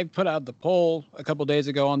mean, I put out the poll a couple days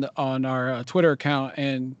ago on our Twitter account,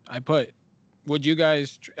 and I put, would you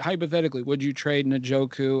guys, hypothetically, would you trade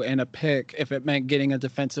Njoku and a pick if it meant getting a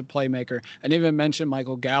defensive playmaker? I didn't even mention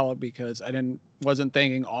Michael Gallup because I wasn't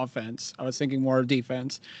thinking offense. I was thinking more of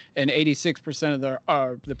defense. And 86%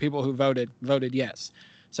 of the people who voted yes.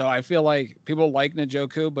 So I feel like people like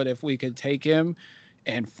Njoku, but if we could take him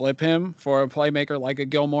and flip him for a playmaker like a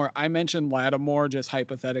Gilmore. I mentioned Lattimore just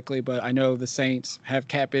hypothetically, but I know the Saints have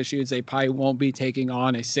cap issues. They probably won't be taking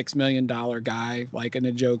on a $6 million guy like a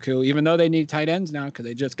Njoku, even though they need tight ends now because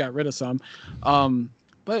they just got rid of some.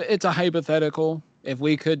 But it's a hypothetical. If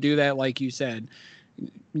we could do that, like you said,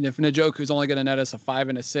 if Njoku's only going to net us a 5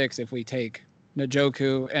 and a 6, if we take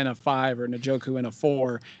Njoku and a 5 or Njoku and a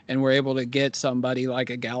 4, and we're able to get somebody like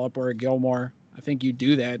a Gallup or a Gilmore, I think you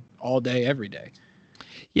do that all day, every day.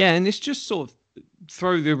 Yeah, and it's just sort of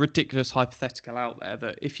throw the ridiculous hypothetical out there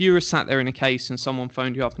that if you were sat there in a case and someone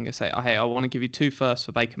phoned you up and go say, oh, hey, I want to give you 2 firsts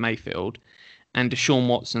for Baker Mayfield and Deshaun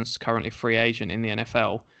Watson's currently a free agent in the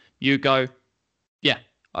NFL, you go, yeah,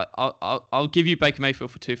 I'll give you Baker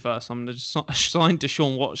Mayfield for 2 firsts. I'm going to sign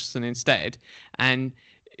Deshaun Watson instead. And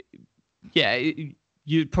yeah,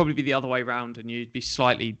 you'd probably be the other way around and you'd be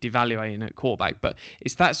slightly devaluating at quarterback. But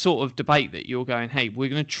it's that sort of debate that you're going, hey, we're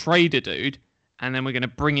going to trade a dude and then we're going to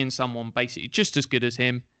bring in someone basically just as good as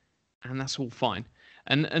him, and that's all fine.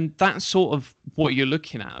 And that's sort of what you're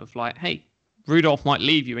looking at of like, hey, Rudolph might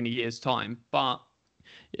leave you in a year's time, but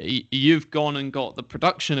you've gone and got the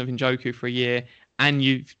production of Njoku for a year and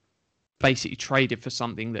you've basically traded for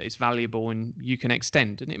something that is valuable and you can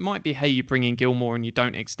extend. And it might be, hey, you bring in Gilmore and you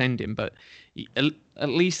don't extend him, but at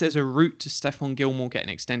least there's a route to Stephon Gilmore getting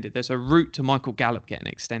extended. There's a route to Michael Gallup getting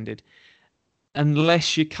extended.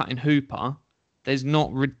 Unless you're cutting Hooper, there's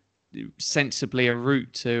not sensibly a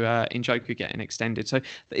route to Njoku getting extended. So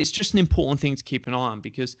it's just an important thing to keep an eye on,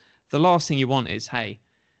 because the last thing you want is, hey,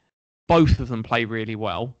 both of them play really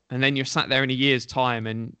well, and then you're sat there in a year's time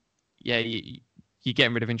and, yeah, you're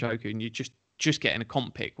getting rid of Njoku and you're just getting a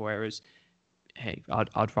comp pick, whereas, hey,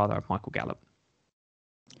 I'd rather have Michael Gallup.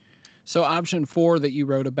 So option 4 that you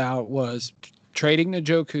wrote about was trading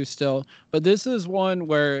Njoku still, but this is one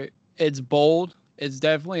where it's bold. It's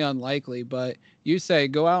definitely unlikely, but you say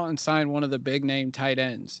go out and sign one of the big name tight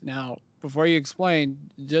ends. Now, before you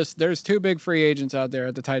explain, there's 2 big free agents out there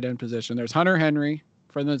at the tight end position. There's Hunter Henry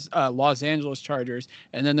from the Los Angeles Chargers,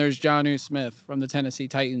 and then there's Jonnu Smith from the Tennessee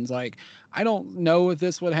Titans. Like, I don't know if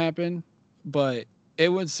this would happen, but it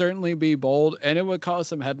would certainly be bold, and it would cause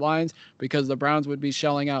some headlines because the Browns would be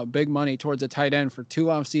shelling out big money towards a tight end for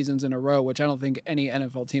 2 off seasons in a row, which I don't think any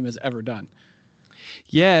NFL team has ever done.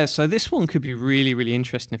 Yeah, so this one could be really, really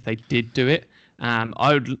interesting if they did do it.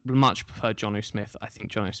 I would much prefer Jonnu Smith. I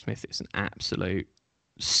think Jonnu Smith is an absolute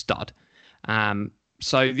stud.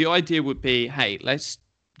 So the idea would be, hey, let's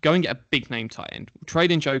go and get a big name tight end. We'll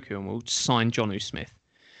trade Njoku and we'll sign Jonnu Smith.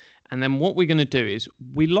 And then what we're going to do is,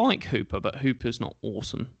 we like Hooper, but Hooper's not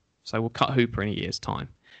awesome. So we'll cut Hooper in a year's time,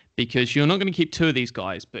 because you're not going to keep 2 of these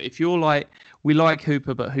guys. But if you're like, we like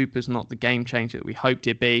Hooper, but Hooper's not the game changer that we hoped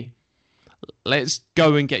he'd be, let's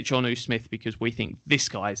go and get Jonnu Smith because we think this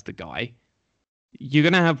guy's the guy. You're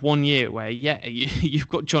going to have 1 year where, yeah, you've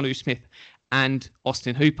got Jonnu Smith and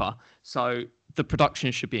Austin Hooper. So the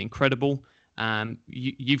production should be incredible.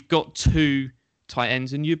 You've got 2 tight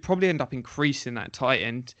ends, and you probably end up increasing that tight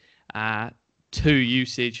end 2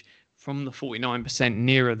 usage from the 49%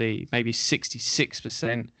 nearer the maybe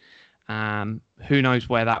 66%. Who knows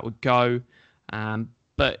where that would go.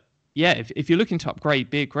 But yeah, if you're looking to upgrade,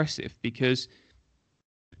 be aggressive, because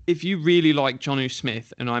if you really like Jonnu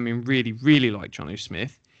Smith, and I mean really, really like Jonnu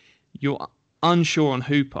Smith, you're unsure on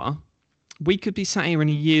Hooper, we could be sat here in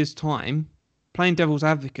a year's time playing devil's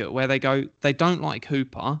advocate where they go, they don't like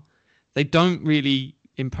Hooper, they don't really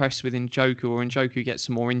impress with Njoku, or Njoku gets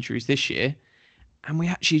some more injuries this year, and we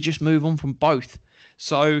actually just move on from both.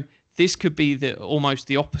 So this could be almost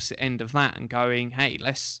the opposite end of that, and going, hey,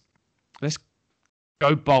 let's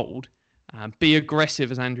go bold, be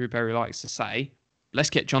aggressive, as Andrew Berry likes to say. Let's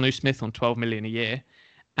get Jonnu Smith on $12 million a year,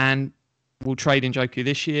 and we'll trade Njoku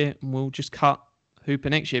this year, and we'll just cut Hooper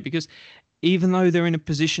next year. Because even though they're in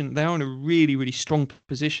a really, really strong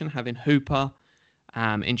position, having Hooper,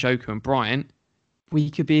 Njoku, and Bryant, we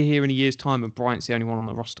could be here in a year's time and Bryant's the only one on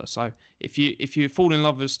the roster. So if you fall in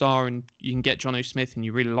love with a star and you can get Jonnu Smith and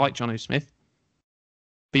you really like Jonnu Smith,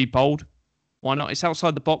 be bold. Why not? It's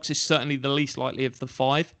outside the box. It's certainly the least likely of the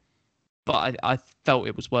 5, but I felt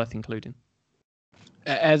it was worth including.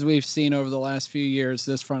 As we've seen over the last few years,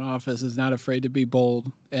 this front office is not afraid to be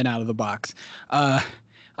bold and out of the box.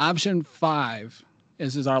 Option 5,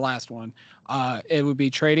 this is our last one. It would be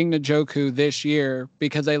trading Njoku this year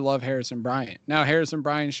because they love Harrison Bryant. Now, Harrison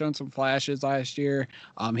Bryant's shown some flashes last year.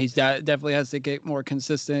 He's definitely has to get more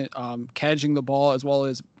consistent catching the ball as well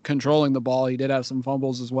as controlling the ball. He did have some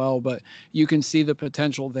fumbles as well, but you can see the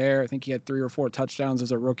potential there. I think he had 3 or 4 touchdowns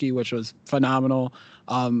as a rookie, which was phenomenal.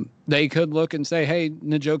 They could look and say, hey,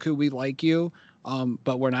 Njoku, we like you,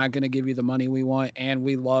 but we're not going to give you the money we want. And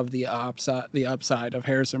we love the upside of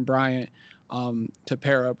Harrison Bryant to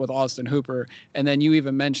pair up with Austin Hooper. And then you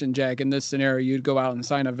even mentioned, Jack, in this scenario, you'd go out and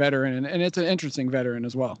sign a veteran, and it's an interesting veteran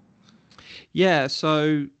as well. Yeah,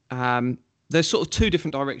 so there's sort of two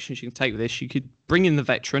different directions you can take with this. You could bring in the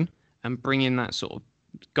veteran and bring in that sort of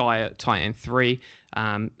guy at tight end 3.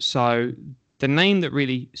 So the name that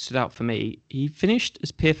really stood out for me, he finished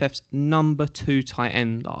as PFF's number 2 tight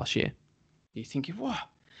end last year. You're thinking, wow,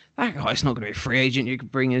 that guy's not going to be a free agent you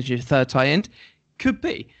could bring as your third tight end. Could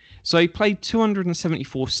be. So he played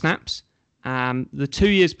 274 snaps. The 2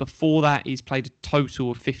 years before that, he's played a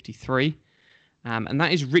total of 53. And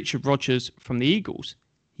that is Richard Rodgers from the Eagles.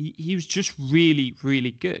 He was just really,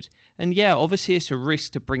 really good. And yeah, obviously it's a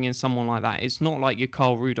risk to bring in someone like that. It's not like your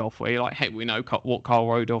Kyle Rudolph where you're like, hey, we know what Kyle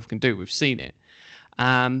Rudolph can do. We've seen it.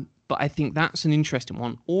 But I think that's an interesting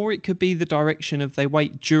one. Or it could be the direction of they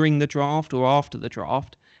wait during the draft or after the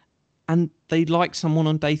draft and they like someone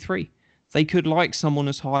on day 3. They could like someone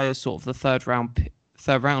as high as sort of the third round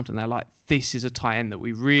and they're like, this is a tight end that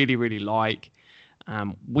we really, really like.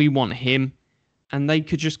 We want him. And they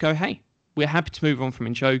could just go, hey, we're happy to move on from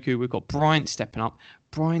Njoku. We've got Bryant stepping up.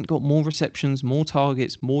 Bryant got more receptions, more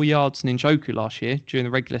targets, more yards than Njoku last year during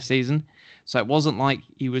the regular season. So it wasn't like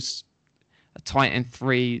he was a tight end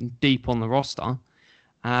 3 deep on the roster.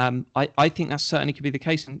 I think that certainly could be the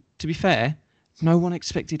case. And to be fair, no one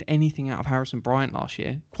expected anything out of Harrison Bryant last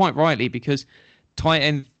year. Quite rightly, because tight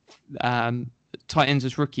ends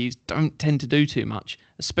as rookies don't tend to do too much,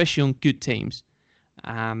 especially on good teams.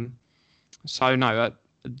 So no,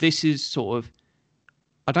 this is sort of,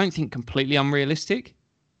 I don't think completely unrealistic.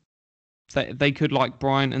 They could like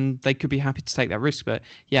Bryant and they could be happy to take that risk. But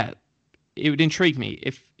yeah, it would intrigue me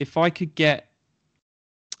if I could get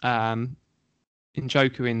Njoku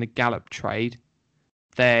in the Gallup trade,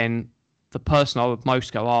 then the person I would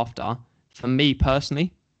most go after, for me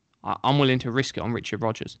personally, I'm willing to risk it on Richard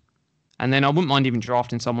Rodgers. And then I wouldn't mind even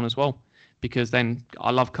drafting someone as well, because then I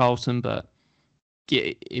love Carlson, but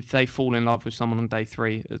if they fall in love with someone on day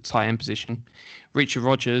 3 at tight end position, Richard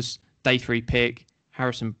Rodgers, day 3 pick,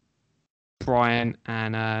 Harrison Bryant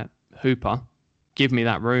and Hooper, give me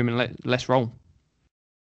that room and let's roll.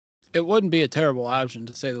 It wouldn't be a terrible option,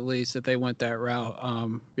 to say the least, if they went that route.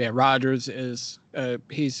 Rodgers is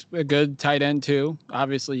he's a good tight end too.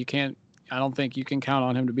 Obviously, I don't think you can count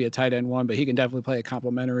on him to be a tight end 1, but he can definitely play a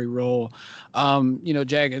complementary role.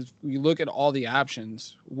 Jack, as you look at all the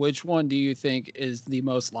options, which one do you think is the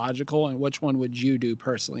most logical, and which one would you do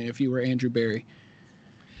personally if you were Andrew Berry?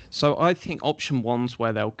 So I think option 1's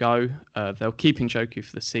where they'll go. They'll keep Njoku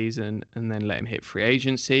for the season and then let him hit free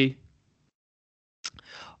agency.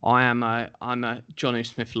 I'm a Jonnu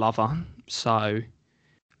Smith lover, so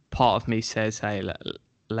part of me says, hey,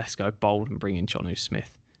 let's go bold and bring in Jonnu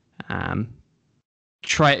Smith.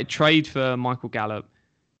 Trade for Michael Gallup,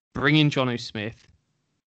 bring in Jonnu Smith,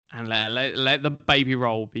 and let the baby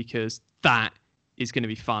roll, because that is going to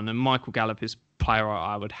be fun. And Michael Gallup is a player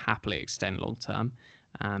I would happily extend long term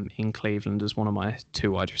in Cleveland as one of my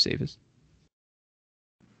 2 wide receivers.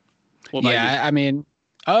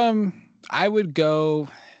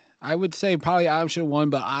 I would say probably option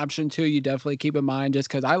 1, but option 2, you definitely keep in mind, just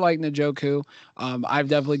because I like Njoku. I've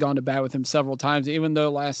definitely gone to bat with him several times, even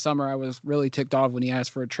though last summer I was really ticked off when he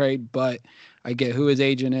asked for a trade, but I get who his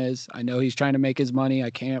agent is. I know he's trying to make his money.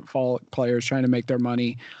 I can't fault players trying to make their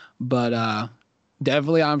money, but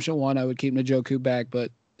definitely option 1, I would keep Njoku back,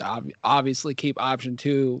 but obviously keep option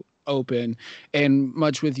 2 open. And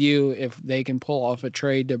much with you, if they can pull off a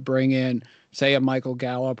trade to bring in, say, a Michael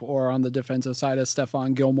Gallup, or on the defensive side of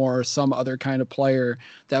Stephon Gilmore or some other kind of player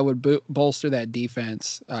that would bolster that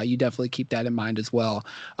defense, you definitely keep that in mind as well.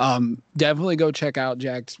 Definitely go check out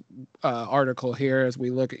Jack's article here as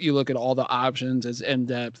you look at all the options. It's in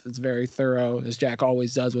depth. It's very thorough, as Jack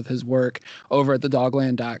always does with his work over at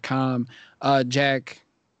thedogland.com. Jack,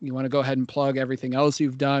 you want to go ahead and plug everything else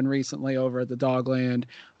you've done recently over at the Dogland,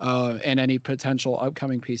 and any potential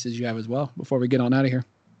upcoming pieces you have as well before we get on out of here?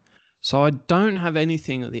 So I don't have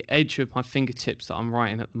anything at the edge of my fingertips that I'm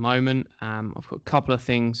writing at the moment. I've got a couple of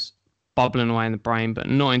things bubbling away in the brain, but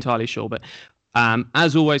not entirely sure. But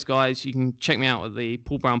as always, guys, you can check me out at the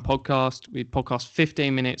Paul Brown podcast. We podcast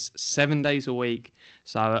 15 minutes, 7 days a week.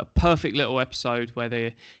 So a perfect little episode,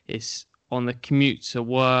 whether it's on the commute to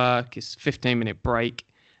work, it's a 15-minute break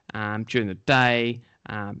during the day.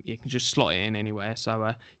 You can just slot it in anywhere.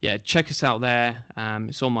 So check us out there.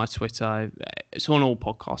 It's on my Twitter. It's on all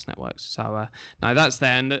podcast networks. So no, that's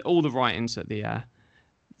there, and all the writings at the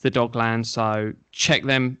Dogland. So check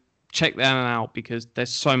them check them out because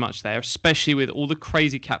there's so much there, especially with all the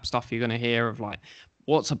crazy cap stuff you're going to hear of like,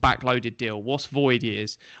 what's a backloaded deal? What's void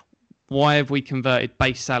years? Why have we converted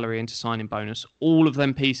base salary into signing bonus? All of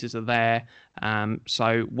them pieces are there.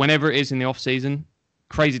 So whenever it is in the off season,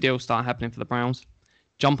 crazy deals start happening for the Browns.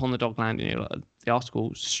 Jump on the Dogland and the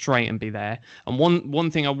article straight and be there. And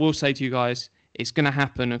one thing I will say to you guys, it's going to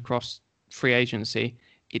happen across free agency.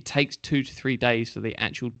 It takes 2 to 3 days for the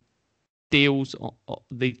actual deals, or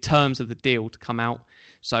the terms of the deal to come out.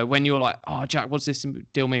 So when you're like, oh, Jack, what's this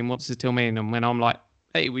deal mean? What's this deal mean? And when I'm like,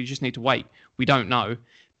 hey, we just need to wait. We don't know,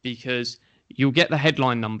 because you'll get the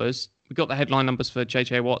headline numbers. We got the headline numbers for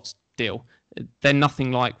JJ Watt's deal. They're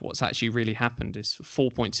nothing like what's actually really happened. It's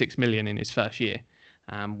 4.6 million in his first year.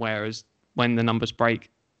 Whereas when the numbers break,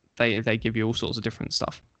 they give you all sorts of different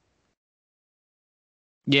stuff.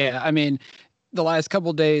 Yeah, I mean, the last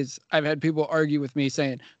couple of days, I've had people argue with me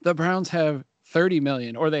saying the Browns have 30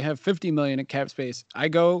 million or they have 50 million in cap space. I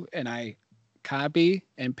go and I copy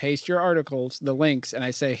and paste your articles, the links, and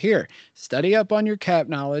I say, here, study up on your cap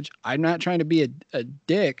knowledge. I'm not trying to be a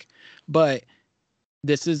dick, but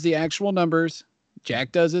this is the actual numbers.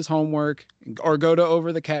 Jack does his homework, or go to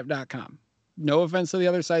overthecap.com. No offense to the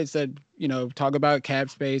other sites that, talk about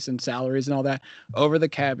cap space and salaries and all that. Over the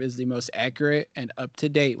Cap is the most accurate and up to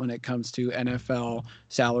date when it comes to NFL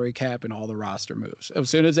salary cap and all the roster moves.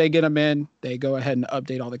 As soon as they get them in, they go ahead and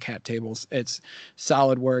update all the cap tables. It's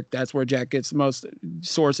solid work. That's where Jack gets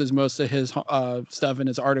sources most of his stuff in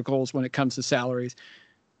his articles when it comes to salaries.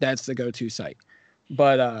 That's the go-to site.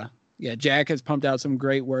 But yeah, Jack has pumped out some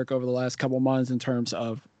great work over the last couple months in terms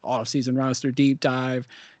of off-season roster deep dive,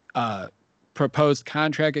 proposed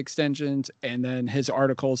contract extensions, and then his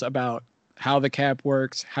articles about how the cap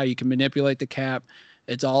works, how you can manipulate the cap.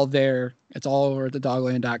 It's all there. It's all over at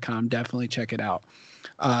thedogland.com. Definitely check it out.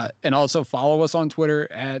 And also follow us on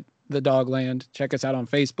Twitter at The Dogland. Check us out on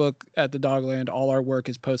Facebook at The Dogland. All our work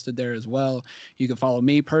is posted there as well. You can follow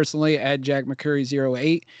me personally at Jack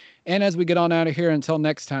McCurry08. And as we get on out of here, until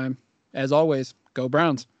next time, as always, go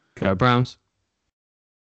Browns. Go Browns.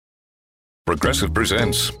 Progressive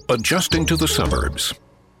presents Adjusting to the Suburbs.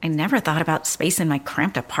 I never thought about space in my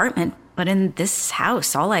cramped apartment, but in this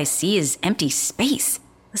house, all I see is empty space.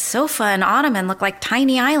 The sofa and ottoman look like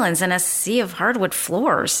tiny islands in a sea of hardwood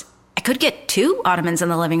floors. I could get 2 ottomans in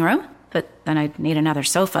the living room, but then I'd need another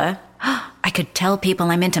sofa. I could tell people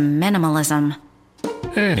I'm into minimalism.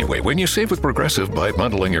 Anyway, when you save with Progressive by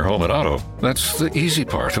bundling your home and auto, that's the easy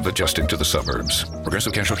part of adjusting to the suburbs.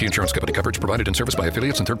 Progressive Casualty Insurance Company. Coverage provided and serviced by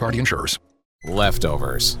affiliates and third-party insurers.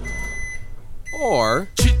 Leftovers. Or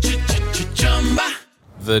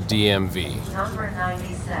the DMV. Number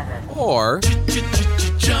 97. Or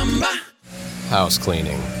house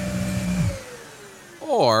cleaning.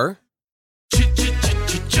 Or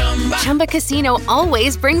Chumba Casino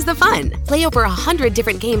always brings the fun. Play over 100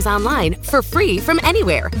 different games online for free from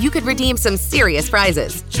anywhere. You could redeem some serious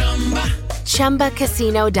prizes.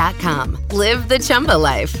 ChumbaCasino.com. Live the Chumba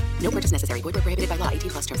life. No purchase necessary. Void where prohibited by law.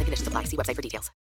 18+ terms and conditions apply. See website for details.